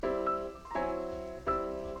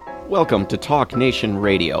Welcome to Talk Nation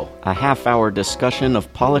Radio, a half-hour discussion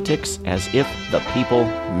of politics as if the people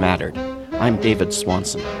mattered. I'm David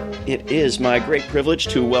Swanson. It is my great privilege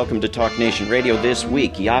to welcome to Talk Nation Radio this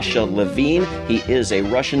week Yasha Levin. He is a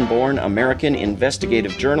Russian-born American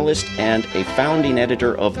investigative journalist and a founding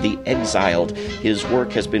editor of The Exiled. His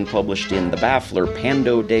work has been published in The Baffler,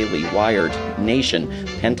 Pando Daily, Wired, Nation,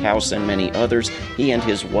 Penthouse, and many others. He and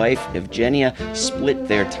his wife, Evgenia, split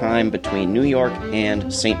their time between New York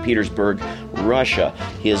and St. Petersburg, Russia.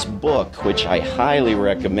 His book, which I highly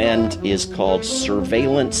recommend, is called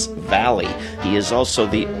Surveillance Valley. He is also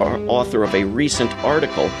the author of a recent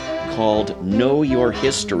article called Know Your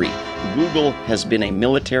History. Google has been a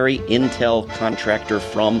military intel contractor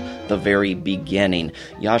from the very beginning.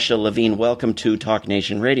 Yasha Levin, welcome to Talk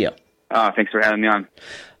Nation Radio. Thanks for having me on.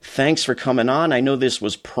 Thanks for coming on. I know this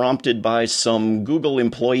was prompted by some Google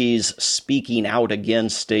employees speaking out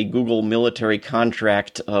against a Google military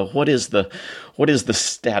contract. What is the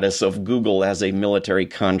status of Google as a military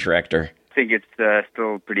contractor? I think it's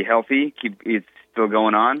still pretty healthy. It's still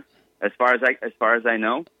going on, as far as I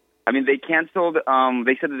know. I mean, they canceled.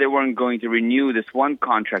 They said that they weren't going to renew this one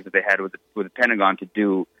contract that they had with the Pentagon to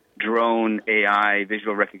do drone AI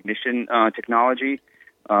visual recognition technology,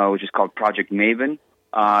 which is called Project Maven.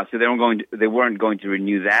 So they weren't going to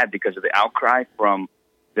renew that because of the outcry from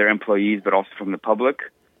their employees, but also from the public.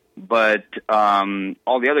 But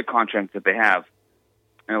all the other contracts that they have,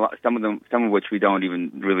 and some of which we don't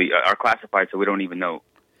even really are classified, so we don't even know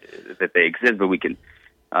that they exist, but we can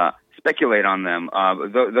speculate on them.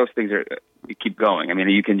 Those things keep going. I mean,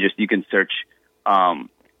 you can search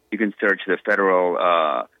the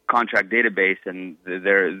federal contract database, and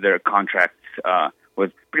their contracts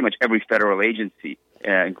with pretty much every federal agency,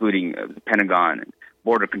 including the Pentagon, and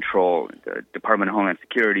Border Control, and the Department of Homeland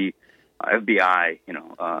Security, FBI,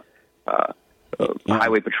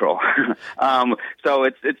 Highway Patrol. So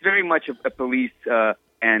it's very much a police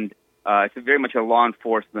and it's very much a law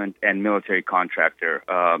enforcement and military contractor,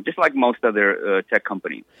 just like most other tech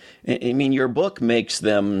companies. I mean, your book makes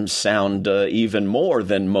them sound even more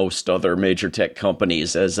than most other major tech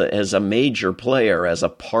companies as a major player, as a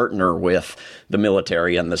partner with the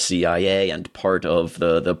military and the CIA, and part of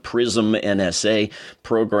the PRISM NSA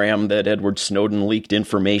program that Edward Snowden leaked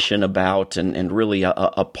information about, and really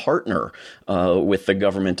a partner with the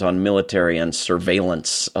government on military and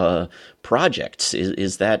surveillance projects.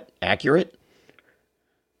 Is that accurate?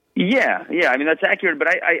 Yeah. I mean, that's accurate, but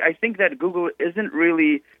I think that Google isn't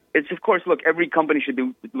really. It's, of course, look, every company should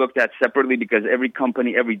be looked at separately because every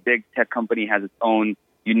big tech company has its own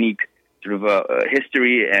unique sort of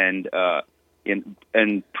history and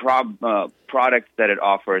products that it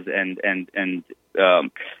offers and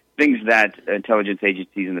things that intelligence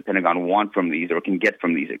agencies and the Pentagon want from these or can get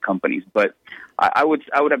from these companies. But I would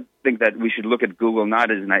think that we should look at Google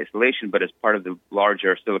not as an isolation, but as part of the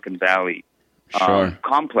larger Silicon Valley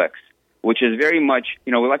complex, which is very much,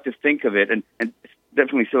 we like to think of it, and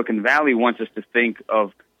definitely Silicon Valley wants us to think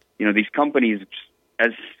of, these companies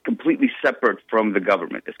as completely separate from the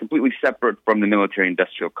government, as completely separate from the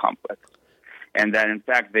military-industrial complex, and that, in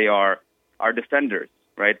fact, they are our defenders,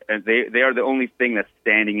 right? And they are the only thing that's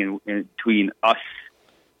standing in between us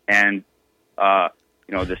and,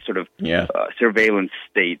 this sort of surveillance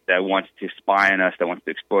state that wants to spy on us, that wants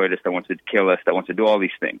to exploit us, that wants to kill us, that wants to do all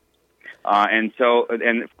these things. And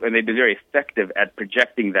they've been very effective at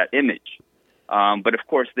projecting that image. But, of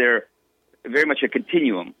course, they're very much a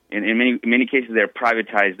continuum. In many cases, they're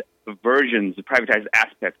privatized versions, privatized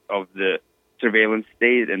aspects of the surveillance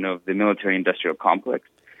state and of the military-industrial complex.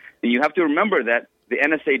 And you have to remember that the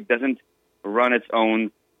NSA doesn't run its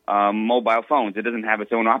own mobile phones. It doesn't have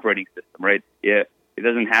its own operating system, right? It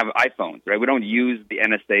doesn't have iPhones, right? We don't use the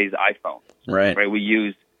NSA's iPhones, right? We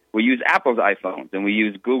use Apple's iPhones, and we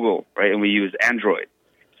use Google, right? And we use Android.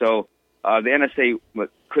 So the NSA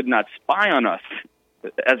could not spy on us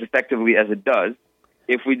as effectively as it does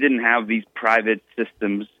if we didn't have these private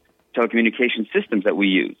systems, telecommunication systems that we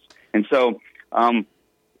use. And so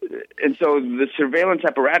the surveillance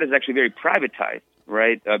apparatus is actually very privatized,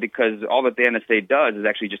 right? Because all that the NSA does is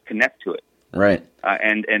actually just connect to it, right?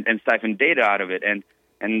 And siphon data out of it. And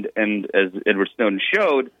as Edward Snowden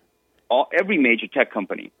showed, every major tech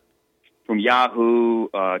company, from Yahoo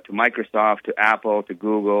to Microsoft to Apple to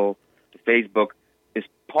Google to Facebook, is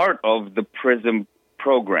part of the PRISM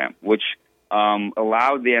program, which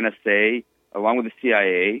allowed the NSA, along with the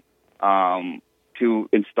CIA, to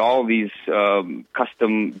install these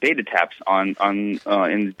custom data taps in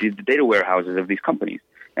the data warehouses of these companies,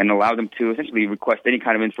 and allow them to essentially request any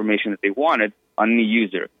kind of information that they wanted on any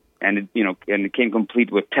user. And it came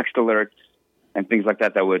complete with text alerts, and things like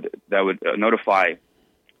that would notify.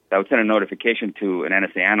 That would send a notification to an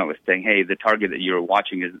NSA analyst saying, "Hey, the target that you're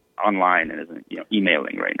watching is online and isn't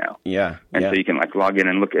emailing right now." Yeah, and so you can log in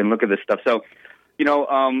and look at this stuff. So, these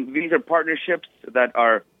are partnerships that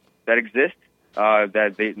exist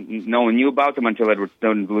that no one knew about them until Edward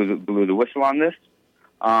Snowden blew the whistle on this.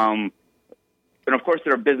 And of course,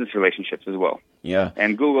 there are business relationships as well. Yeah,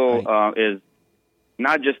 and Google is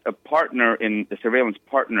not just a partner in the surveillance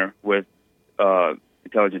partner with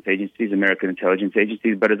intelligence agencies, American intelligence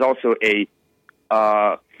agencies, but is also a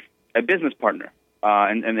business partner,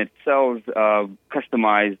 and it sells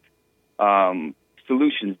customized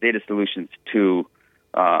solutions, data solutions to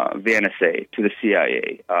the NSA, to the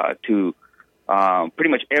CIA, to pretty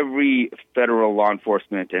much every federal law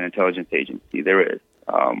enforcement and intelligence agency there is.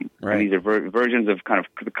 And these are versions of kind of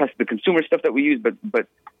the consumer stuff that we use, but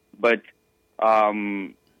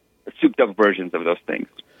souped up versions of those things.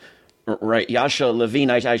 Right. Yasha Levine,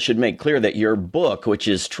 I should make clear that your book, which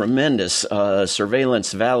is tremendous,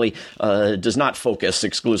 Surveillance Valley, does not focus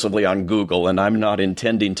exclusively on Google, and I'm not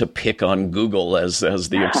intending to pick on Google as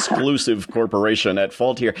the exclusive corporation at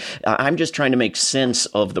fault here. I'm just trying to make sense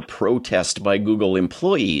of the protest by Google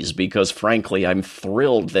employees, because frankly, I'm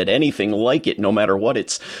thrilled that anything like it, no matter what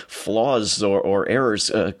its flaws or errors,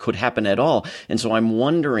 could happen at all. And so I'm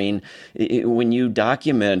wondering, when you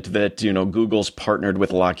document that, Google's partnered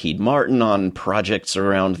with Lockheed Martin on projects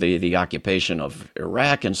around the occupation of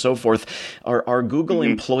Iraq and so forth, are Google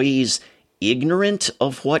employees ignorant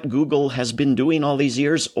of what Google has been doing all these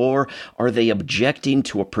years, or are they objecting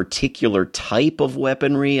to a particular type of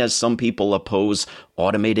weaponry, as some people oppose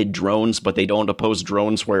automated drones, but they don't oppose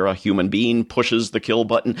drones where a human being pushes the kill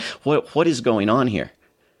button? What is going on here?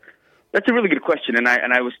 That's a really good question, and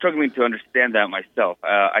I was struggling to understand that myself.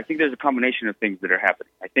 I think there's a combination of things that are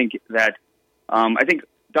happening. I think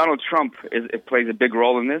Donald Trump plays a big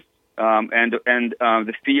role in this, and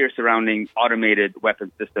the fear surrounding automated weapon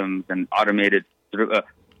systems and automated sort of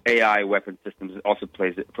AI weapon systems also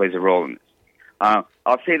plays a role in this.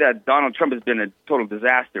 I'll say that Donald Trump has been a total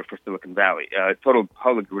disaster for Silicon Valley, a total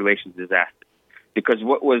public relations disaster, because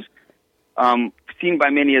what was seen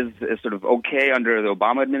by many as sort of okay under the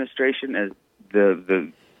Obama administration as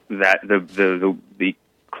the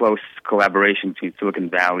close collaboration between Silicon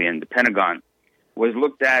Valley and the Pentagon was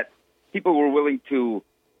looked at. People were willing to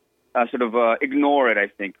ignore it, I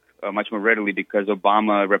think, much more readily, because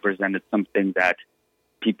Obama represented something that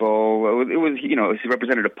it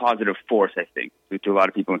represented a positive force, I think, to a lot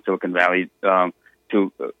of people in Silicon Valley,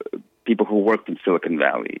 to people who worked in Silicon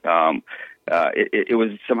Valley. It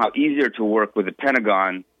was somehow easier to work with the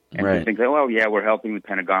Pentagon and to think that, well, yeah, we're helping the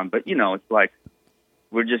Pentagon, but, it's like,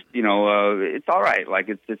 we're just, it's all right. Like,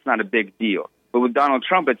 it's not a big deal. But with Donald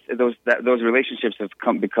Trump, those relationships have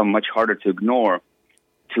become much harder to ignore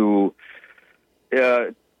in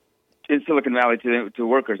Silicon Valley to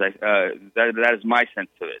workers. That is my sense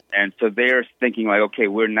of it. And so they're thinking like, okay,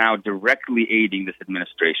 we're now directly aiding this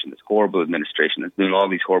administration, this horrible administration that's doing all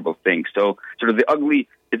these horrible things. So sort of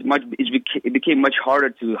it became much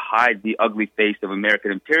harder to hide the ugly face of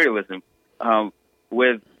American imperialism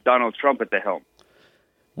with Donald Trump at the helm.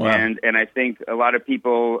 Wow. And I think a lot of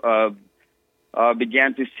people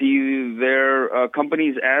began to see their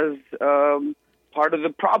companies as part of the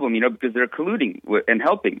problem, because they're colluding and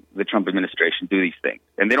helping the Trump administration do these things.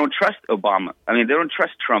 And they don't trust Obama. I mean, they don't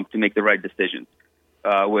trust Trump to make the right decisions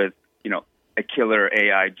with, a killer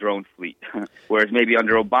AI drone fleet. Whereas maybe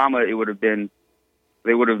under Obama, they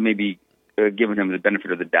would have maybe given him the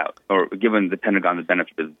benefit of the doubt, or given the Pentagon the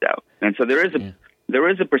benefit of the doubt. And so there is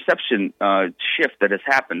a perception shift that has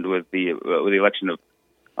happened with the election of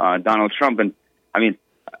Donald Trump. And I mean,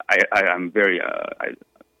 I'm very.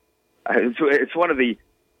 It's one of the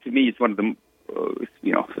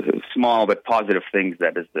small but positive things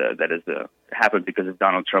that has happened because of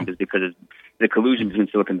Donald Trump, is because the collusion between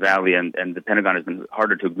Silicon Valley and the Pentagon has been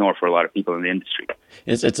harder to ignore for a lot of people in the industry.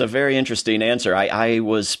 It's a very interesting answer. I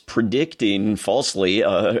was predicting falsely,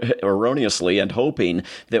 erroneously, and hoping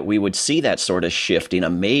that we would see that sort of shift in a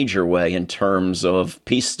major way in terms of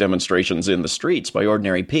peace demonstrations in the streets by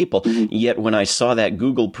ordinary people. Mm-hmm. Yet when I saw that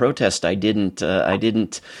Google protest, I didn't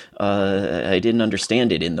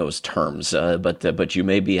understand it in those terms. But you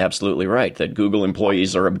may be absolutely right that Google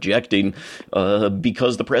employees are objecting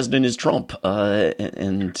because the president is Trump. Well,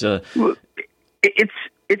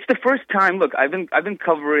 it's the first time. Look, I've been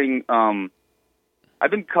covering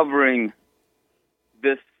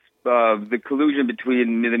this the collusion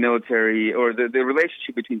between the military, or the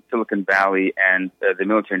relationship between Silicon Valley and the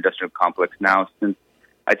military-industrial complex now since,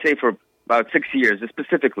 I'd say, for about 6 years,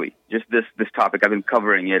 specifically, just this topic. I've been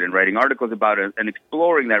covering it and writing articles about it and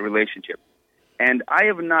exploring that relationship. And I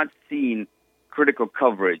have not seen critical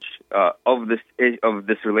coverage of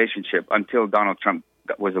this relationship until Donald Trump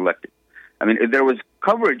was elected. I mean, there was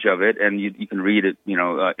coverage of it, and you can read it,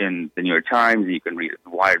 in the New York Times. You can read it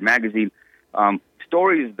in Wired magazine.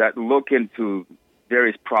 Stories that look into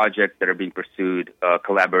various projects that are being pursued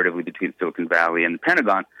collaboratively between Silicon Valley and the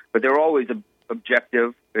Pentagon, but they were always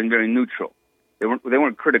objective and very neutral. They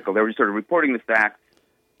weren't critical. They were just sort of reporting the facts,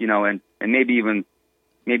 and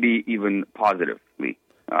maybe even positively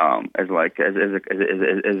as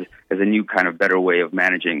a new kind of better way of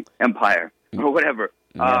managing empire or whatever.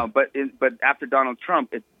 Yeah. But after Donald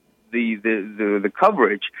Trump, the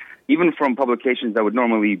coverage, even from publications that would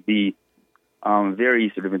normally be very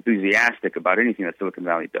sort of enthusiastic about anything that Silicon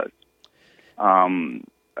Valley does,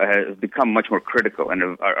 has become much more critical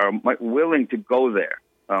and are willing to go there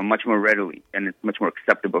much more readily, and it's much more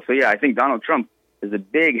acceptable. So, yeah, I think Donald Trump is a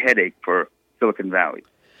big headache for Silicon Valley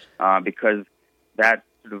because that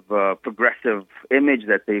sort of progressive image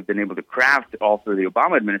that they've been able to craft all through the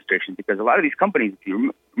Obama administration, because a lot of these companies, if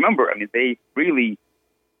you remember, I mean, they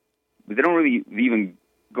don't really even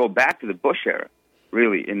go back to the Bush era,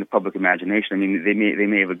 really, in the public imagination. I mean, they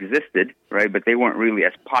may have existed, right, but they weren't really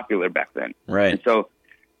as popular back then. Right. And so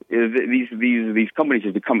these companies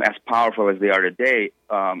have become as powerful as they are today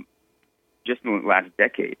just in the last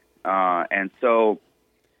decade. And so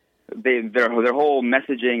their whole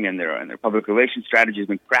messaging and their public relations strategy has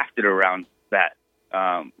been crafted around that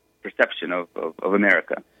perception of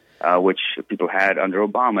America, which people had under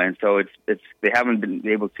Obama. And so they haven't been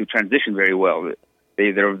able to transition very well.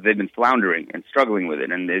 They've been floundering and struggling with it,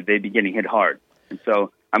 and they've been getting hit hard. And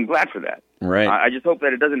so I'm glad for that. Right. I just hope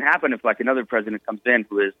that it doesn't happen if, like, another president comes in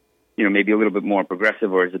who is, maybe a little bit more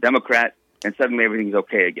progressive or is a Democrat, and suddenly everything's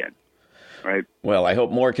okay again. Right. Well, I hope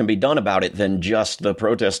more can be done about it than just the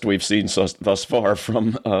protest we've seen thus far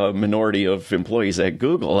from a minority of employees at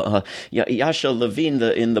Google. Yasha Levine,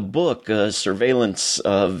 in the book Surveillance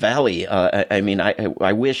Valley,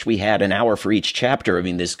 I wish we had an hour for each chapter. I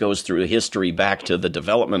mean, this goes through history back to the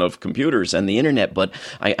development of computers and the internet. But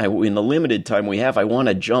in the limited time we have, I want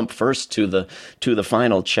to jump first to the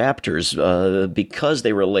final chapters because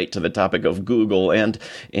they relate to the topic of Google and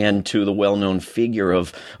to the well-known figure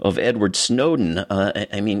of Edward Snowden.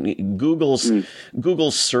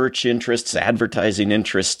 Google's search interests, advertising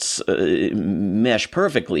interests mesh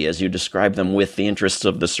perfectly, as you describe them, with the interests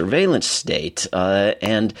of the surveillance state.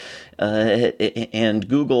 And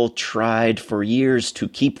Google tried for years to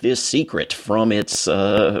keep this secret from its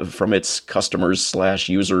customers /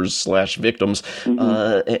 users / victims.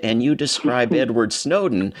 Mm-hmm. And you describe Edward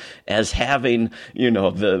Snowden as having,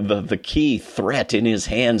 the key threat in his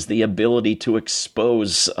hands, the ability to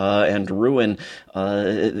expose and ruin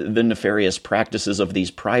the nefarious practices of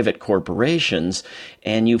these private corporations.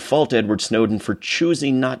 And you fault Edward Snowden for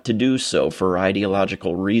choosing not to do so for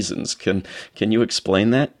ideological reasons. Can you explain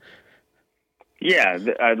that? Yeah,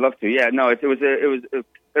 I'd love to. Yeah, no, it was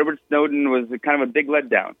Edward Snowden was kind of a big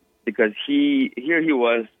letdown because he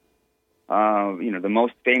was, the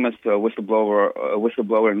most famous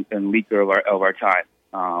whistleblower and leaker of our time.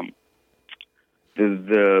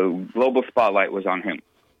 The global spotlight was on him,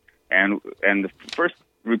 and the first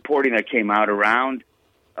reporting that came out around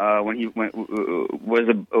when he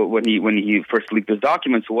first leaked those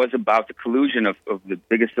documents was about the collusion of the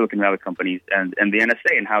biggest Silicon Valley companies and the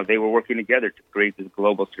NSA and how they were working together to create this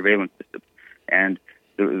global surveillance system and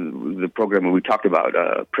the program that we talked about,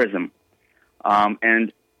 PRISM.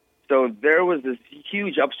 And so there was this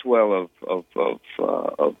huge upswell of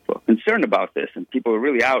concern about this, and people were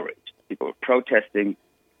really outraged. People were protesting.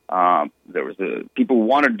 People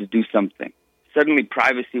wanted to do something. Suddenly,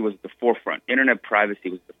 privacy was at the forefront. Internet privacy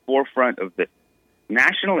was at the forefront of the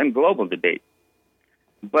national and global debate.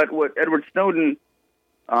 But what Edward Snowden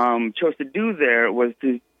chose to do there was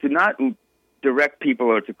to not direct people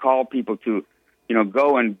or to call people to,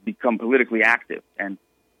 go and become politically active and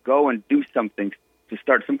go and do something to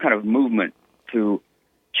start some kind of movement to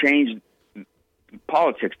change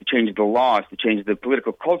politics, to change the laws, to change the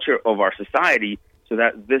political culture of our society so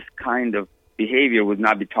that this kind of behavior would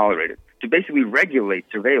not be tolerated. To basically regulate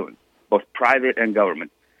surveillance, both private and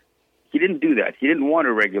government. He didn't do that. He didn't want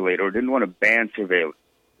to regulate or didn't want to ban surveillance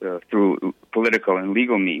through political and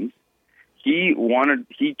legal means. He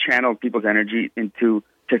channeled people's energy into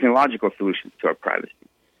technological solutions to our privacy.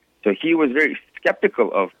 So he was very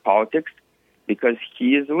skeptical of politics because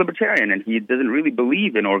he is a libertarian and he doesn't really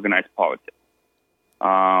believe in organized politics.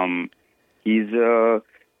 He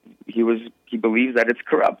believes that it's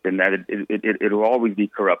corrupt and that it'll always be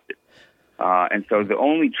corrupted. And so the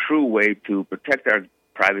only true way to protect our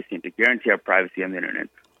privacy and to guarantee our privacy on the internet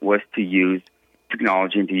was to use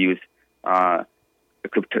technology and to use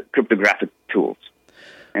cryptographic tools.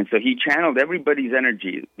 And so he channeled everybody's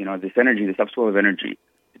energy, this upswell of energy,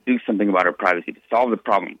 to do something about our privacy, to solve the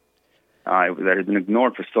problem that has been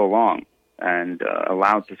ignored for so long and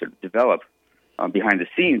allowed to sort of develop behind the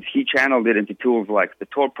scenes. He channeled it into tools like the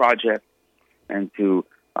Tor project and to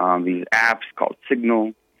these apps called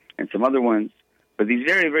Signal and some other ones. But these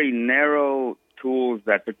very, very narrow tools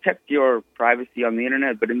that protect your privacy on the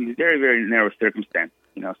internet, but in these very, very narrow circumstances.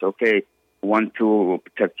 One tool will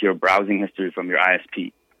protect your browsing history from your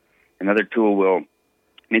ISP. Another tool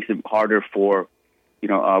makes it harder for,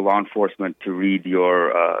 law enforcement to read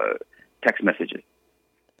your text messages.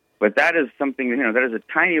 But that is something, that is a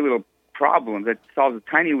tiny little problem that solves a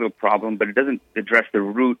tiny little problem, but it doesn't address the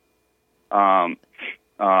root, the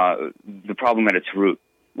problem at its root,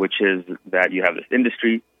 which is that you have this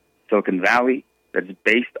industry, Silicon Valley, that's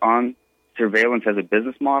based on surveillance as a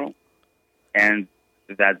business model, and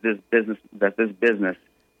that this business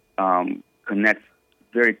connects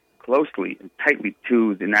very closely and tightly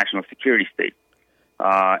to the national security state,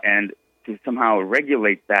 and to somehow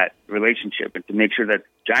regulate that relationship and to make sure that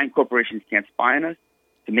giant corporations can't spy on us,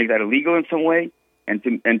 to make that illegal in some way, and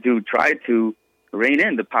to try to rein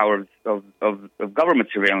in the power of government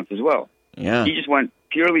surveillance as well. Yeah. He just went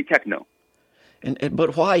purely techno.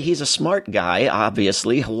 But why? He's a smart guy,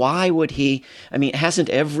 obviously. Why would he? I mean, hasn't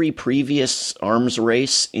every previous arms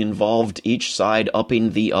race involved each side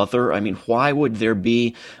upping the other? I mean, why would there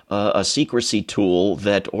be a secrecy tool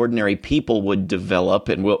that ordinary people would develop,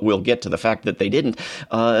 and we'll get to the fact that they didn't,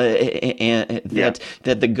 that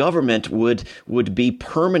the government would be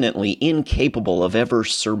permanently incapable of ever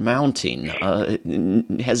surmounting?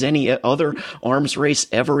 Has any other arms race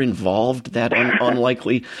ever involved that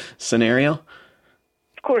unlikely scenario?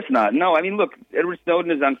 Of course not. No, I mean, look, Edward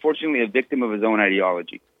Snowden is unfortunately a victim of his own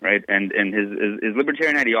ideology, right? And his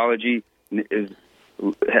libertarian ideology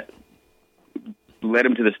led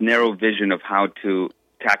him to this narrow vision of how to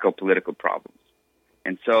tackle political problems.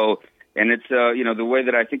 And so, it's the way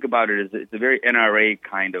that I think about it is it's a very NRA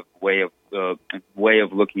kind of way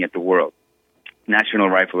of looking at the world, National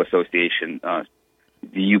Rifle Association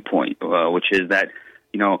viewpoint, which is that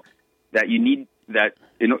that you need that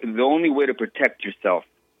the only way to protect yourself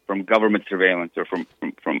from government surveillance or from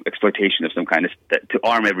exploitation of some kind is to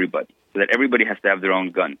arm everybody, so that everybody has to have their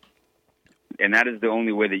own gun, and that is the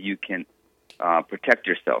only way that you can protect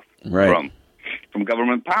yourself from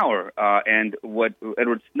government power. And what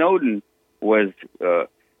Edward Snowden was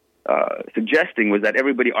suggesting was that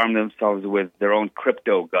everybody arm themselves with their own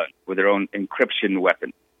crypto gun, with their own encryption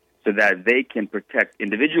weapon, so that they can protect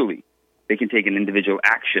individually. They can take an individual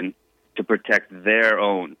action to protect their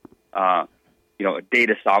own,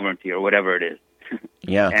 data sovereignty or whatever it is.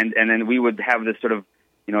 Yeah. And then we would have this sort of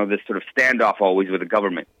standoff always with the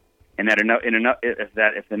government, and that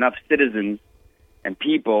if enough citizens and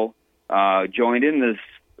people joined in this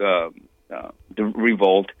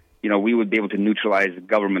revolt, we would be able to neutralize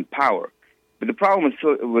government power. But the problem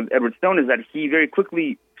with Edward Snowden is that he very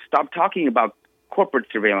quickly stopped talking about corporate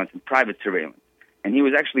surveillance and private surveillance, and he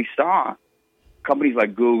actually saw companies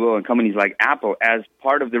like Google and companies like Apple as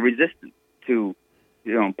part of the resistance to,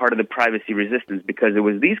 part of the privacy resistance, because it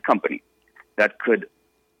was these companies that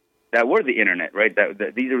were the internet, right?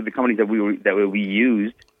 That these are the companies that we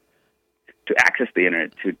used to access the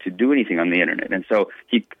internet, to do anything on the internet. And so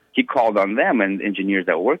he called on them and engineers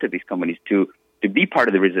that worked at these companies to be part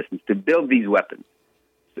of the resistance, to build these weapons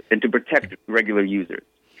and to protect regular users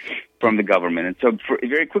from the government. And so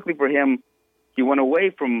very quickly for him, he went away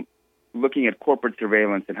from looking at corporate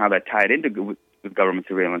surveillance and how that tied into with government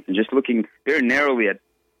surveillance, and just looking very narrowly at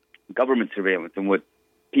government surveillance and what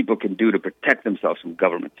people can do to protect themselves from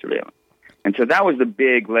government surveillance. And so that was the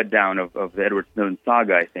big letdown of the Edward Snowden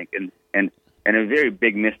saga, I think, and a very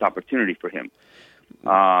big missed opportunity for him,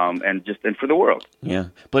 and for the world. Yeah,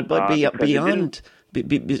 but beyond.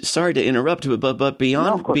 Sorry to interrupt, but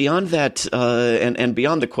beyond that, and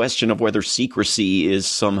beyond the question of whether secrecy is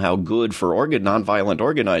somehow good for nonviolent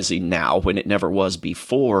organizing now, when it never was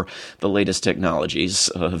before the latest technologies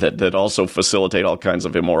that also facilitate all kinds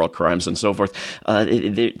of immoral crimes and so forth,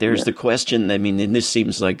 there's the question. I mean, and this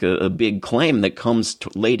seems like a big claim that comes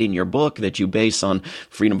late in your book that you base on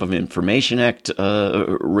Freedom of Information Act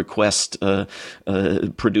request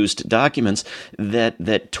produced documents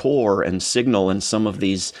that Tor and Signal and some of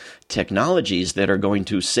these technologies that are going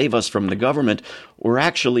to save us from the government were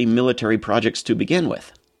actually military projects to begin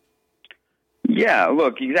with. Yeah,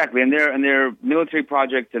 look, exactly. And they're military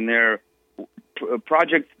projects, and they're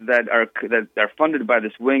projects that are funded by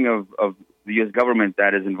this wing of the U.S. government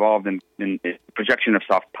that is involved in projection of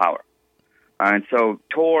soft power. And so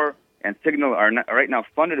Tor and Signal are right now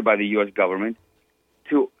funded by the U.S. government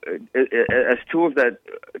as tools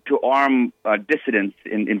to arm dissidents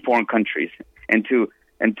in foreign countries and to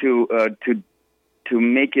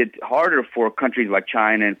make it harder for countries like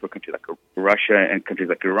China and for countries like Russia and countries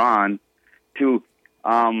like Iran to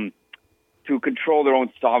control their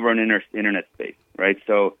own sovereign internet space, right?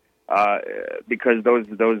 So because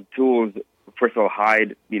those tools, first of all,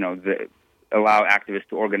 allow activists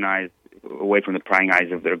to organize away from the prying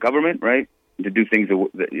eyes of their government, right? To do things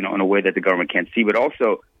in a way that the government can't see, but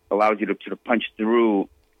also allows you to sort of punch through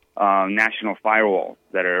national firewalls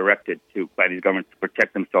that are erected by these governments to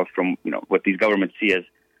protect themselves from what these governments see as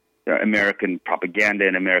American propaganda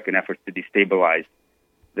and American efforts to destabilize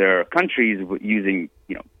their countries using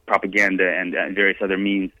propaganda and various other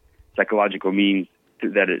means, psychological means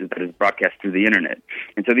that is broadcast through the internet.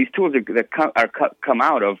 And so these tools come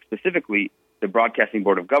out of specifically the Broadcasting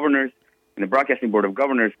Board of Governors. And the Broadcasting Board of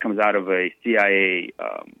Governors comes out of a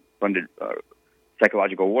CIA-funded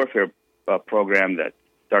psychological warfare program that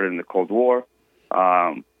started in the Cold War.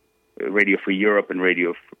 Radio Free Europe and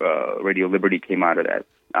Radio Liberty came out of that,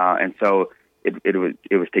 and so it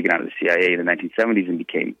was taken out of the CIA in the 1970s and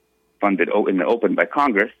became funded in the open by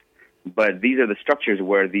Congress. But these are the structures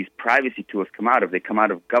where these privacy tools come out of. They come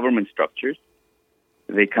out of government structures.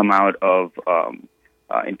 They come out of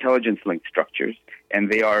intelligence-linked structures, and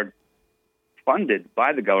they are funded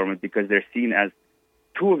by the government because they're seen as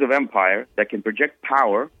tools of empire that can project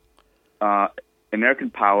power,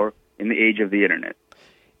 American power, in the age of the internet.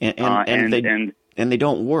 And they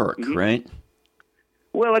don't work, mm-hmm. right?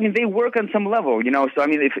 Well, I mean, they work on some level, So I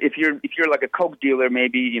mean, if you're like a coke dealer,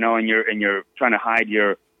 maybe, and you're trying to hide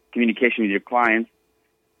your communication with your clients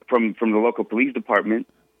from the local police department,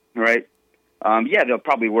 right? They'll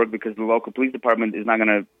probably work because the local police department is not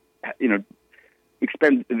going to,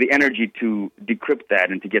 expend the energy to decrypt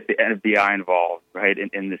that and to get the FBI involved, right,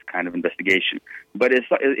 in this kind of investigation. But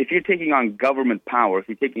if you're taking on government power, if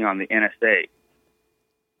you're taking on the NSA,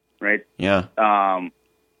 right? Yeah.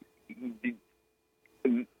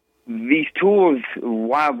 These tools,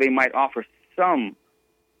 while they might offer some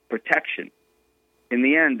protection, in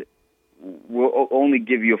the end, will only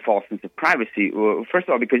give you a false sense of privacy. Well, first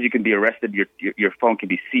of all, because you can be arrested, your phone can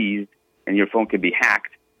be seized, and your phone can be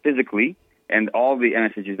hacked physically, and all the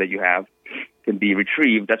messages that you have can be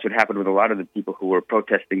retrieved. That's what happened with a lot of the people who were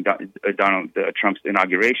protesting Donald Trump's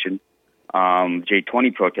inauguration,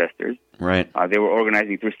 J20 protesters. Right. They were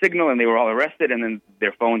organizing through Signal, and they were all arrested, and then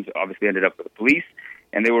their phones obviously ended up with the police,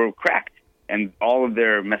 and they were cracked, and all of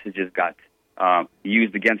their messages got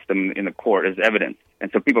used against them in the court as evidence.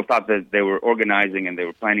 And so people thought that they were organizing and they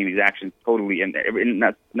were planning these actions totally, and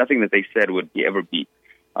nothing that they said would ever be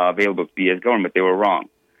available to the U.S. government. They were wrong.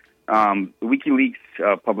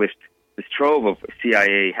 WikiLeaks published this trove of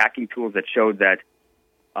CIA hacking tools that showed that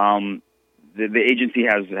the agency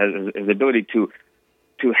has the ability to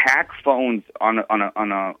hack phones on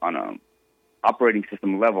a operating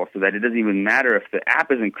system level, so that it doesn't even matter if the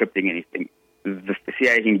app is encrypting anything. The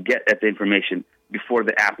CIA can get at the information before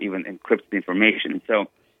the app even encrypts the information. So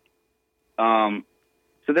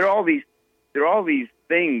there are all these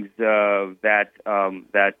things that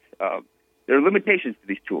there are limitations to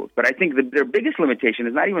these tools. But I think their biggest limitation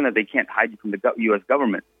is not even that they can't hide you from the U.S.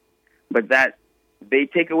 government, but that they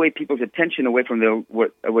take away people's attention away from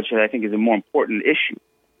which I think is a more important issue,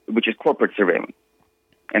 which is corporate surveillance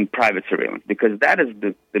and private surveillance, because that is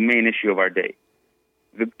the main issue of our day.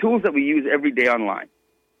 The tools that we use every day online,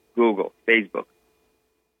 Google, Facebook,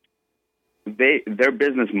 their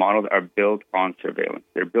business models are built on surveillance.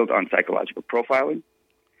 They're built on psychological profiling,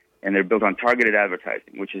 and they're built on targeted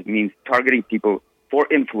advertising, which means targeting people for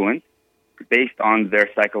influence based on their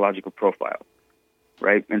psychological profile,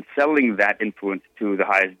 right? And selling that influence to the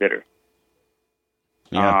highest bidder.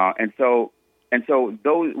 Yeah. And so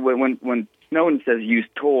those when Snowden says use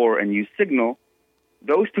Tor and use Signal,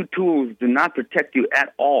 those two tools do not protect you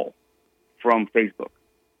at all from Facebook.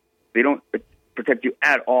 They don't protect you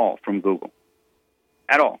at all from Google.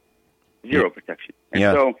 At all. Zero protection. And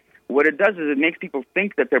so what it does is it makes people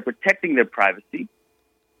think that they're protecting their privacy.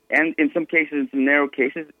 And in some cases, in some narrow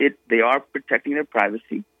cases, they are protecting their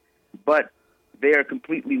privacy, but they are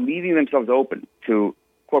completely leaving themselves open to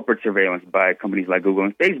corporate surveillance by companies like Google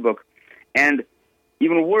and Facebook. And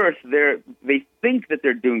even worse, they think that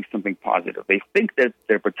they're doing something positive. They think that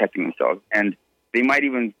they're protecting themselves, and they might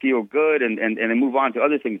even feel good and then move on to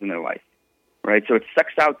other things in their life, right? So it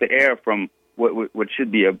sucks out the air from what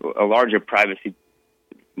should be a larger privacy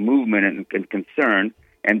movement and concern,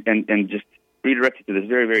 and just redirect it to this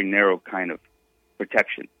very, very narrow kind of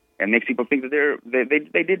protection, and makes people think that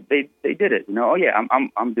they did it. You know, oh yeah,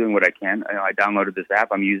 I'm doing what I can. I downloaded this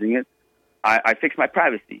app, I'm using it. I fixed my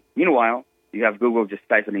privacy. Meanwhile, you have Google just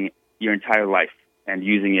siphoning your entire life and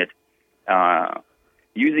using it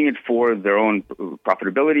for their own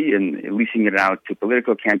profitability and leasing it out to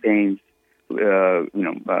political campaigns.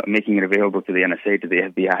 Making it available to the NSA, to the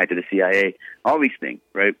FBI, to the CIA, all these things,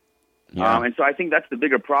 right? Yeah. And so I think that's the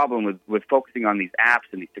bigger problem with focusing on these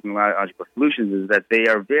apps and these technological solutions, is that they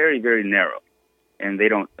are very, very narrow, and they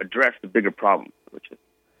don't address the bigger problem, which is,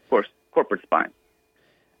 of course, corporate spying.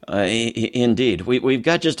 Indeed. We've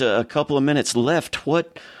got just a couple of minutes left.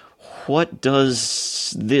 What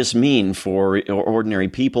does this mean for ordinary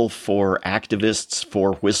people, for activists,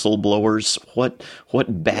 for whistleblowers?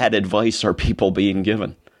 What bad advice are people being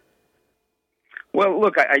given? Well,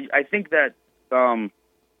 look, I think that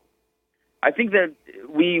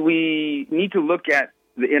we need to look at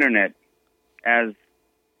the internet as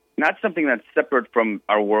not something that's separate from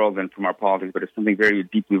our world and from our politics, but as something very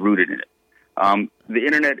deeply rooted in it. The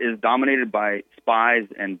internet is dominated by spies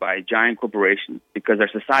and by giant corporations because our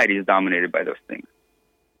society is dominated by those things.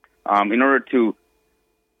 In order to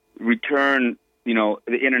return,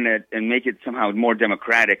 the internet and make it somehow more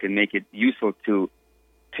democratic and make it useful to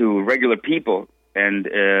regular people, and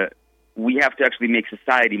we have to actually make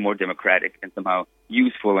society more democratic and somehow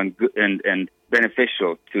useful and good and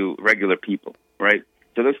beneficial to regular people, right?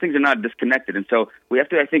 So those things are not disconnected, and so we have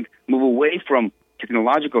to, I think, move away from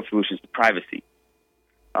technological solutions to privacy,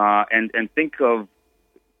 and think of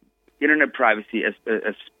internet privacy as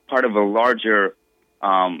part of a larger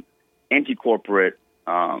anti-corporate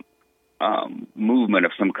movement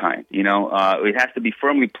of some kind. It has to be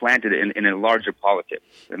firmly planted in a larger politics,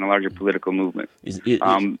 in a larger political movement.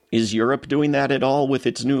 Is Europe doing that at all with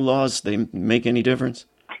its new laws? They make any difference?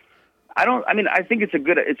 I think it's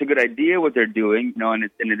a good idea what they're doing, and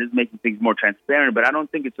it is making things more transparent. But I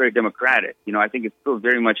don't think it's very democratic. I think it's still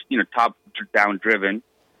very much top down driven,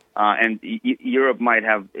 and Europe might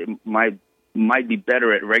be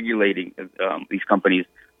better at regulating these companies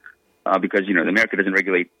because America doesn't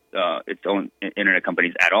regulate its own internet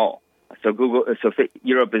companies at all. So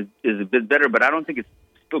Europe is a bit better, but I don't think it's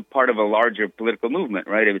still part of a larger political movement,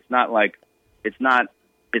 right? It's not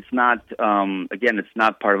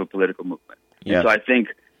part of a political movement. Yeah. And so I think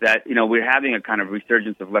that, we're having a kind of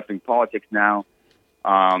resurgence of left-wing politics now.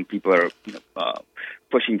 People are,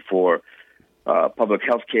 pushing for public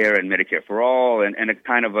health care and Medicare for all, and a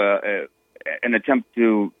kind of an attempt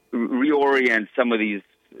to reorient some of these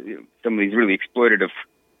really exploitative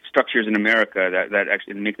structures in America that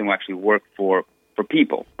actually make them actually work for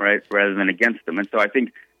people, right, rather than against them. And so I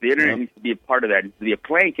think the internet needs to be a part of that, needs to be a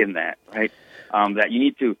plank in that, right? That you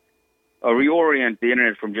need to reorient the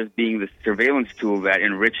internet from just being the surveillance tool that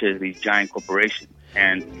enriches these giant corporations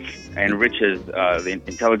and enriches the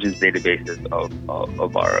intelligence databases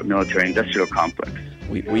of our military-industrial complex.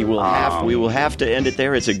 We will have to end it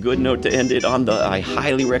there. It's a good note to end it on. I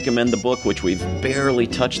highly recommend the book, which we've barely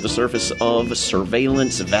touched the surface of,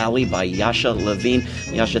 Surveillance Valley by Yasha Levine.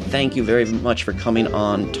 Yasha, thank you very much for coming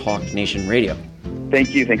on Talk Nation Radio.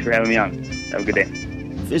 Thank you. Thanks for having me on. Have a good day.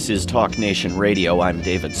 This is Talk Nation Radio. I'm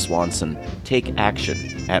David Swanson. Take action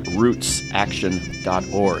at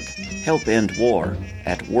rootsaction.org. Help end war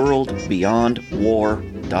at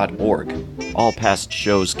worldbeyondwar.org. All past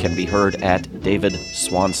shows can be heard at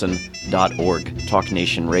davidswanson.org. Talk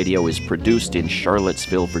Nation Radio is produced in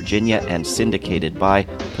Charlottesville, Virginia, and syndicated by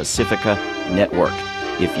Pacifica Network.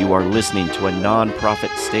 If you are listening to a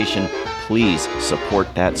non-profit station, please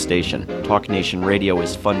support that station. Talk Nation Radio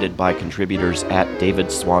is funded by contributors at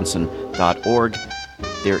davidswanson.org.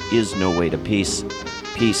 There is no way to peace.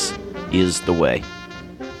 Peace is the way.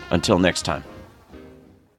 Until next time.